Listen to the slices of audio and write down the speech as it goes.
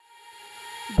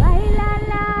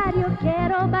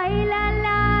quiero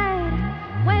bailar,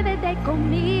 muévete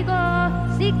conmigo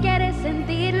si quieres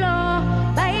sentirlo.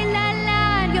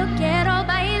 Bailar, yo quiero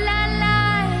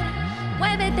bailar,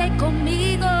 muévete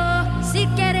conmigo si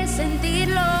quieres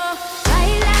sentirlo.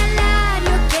 Bailar,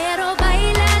 yo quiero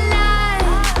bailar,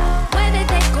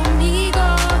 muévete conmigo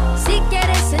si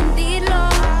quieres sentirlo.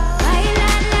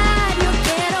 Bailar, yo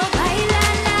quiero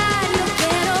bailar, yo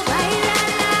quiero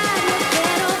bailar, yo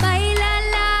quiero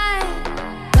bailar.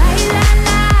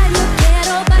 Bailar, yo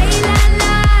quiero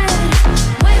bailar,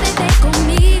 muévete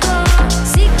conmigo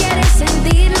si quieres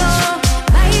sentirlo.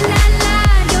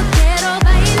 Bailar, yo quiero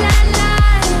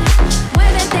bailar,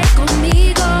 muévete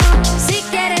conmigo si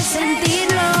quieres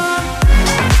sentirlo.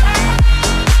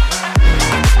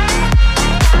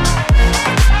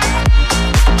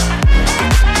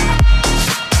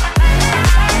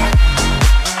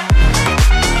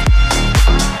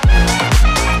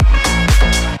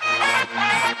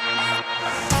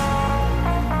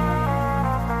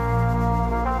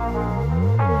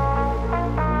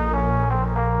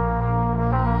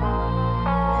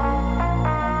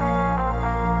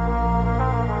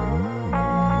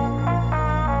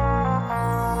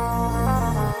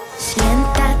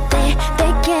 Siéntate, te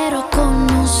quiero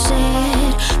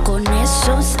conocer. Con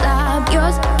esos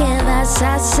labios, ¿qué vas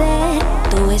a hacer?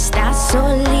 Tú estás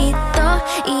solito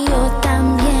y yo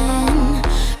también.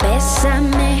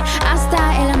 Bésame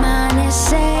hasta el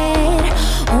amanecer.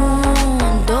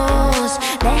 1, 2,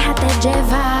 déjate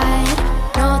llevar.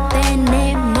 No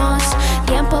tenemos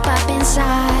tiempo para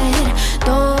pensar.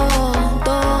 Todo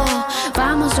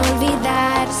vamos a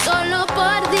olvidar solo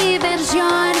por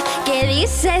diversión. ¿Qué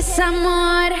dices,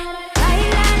 amor?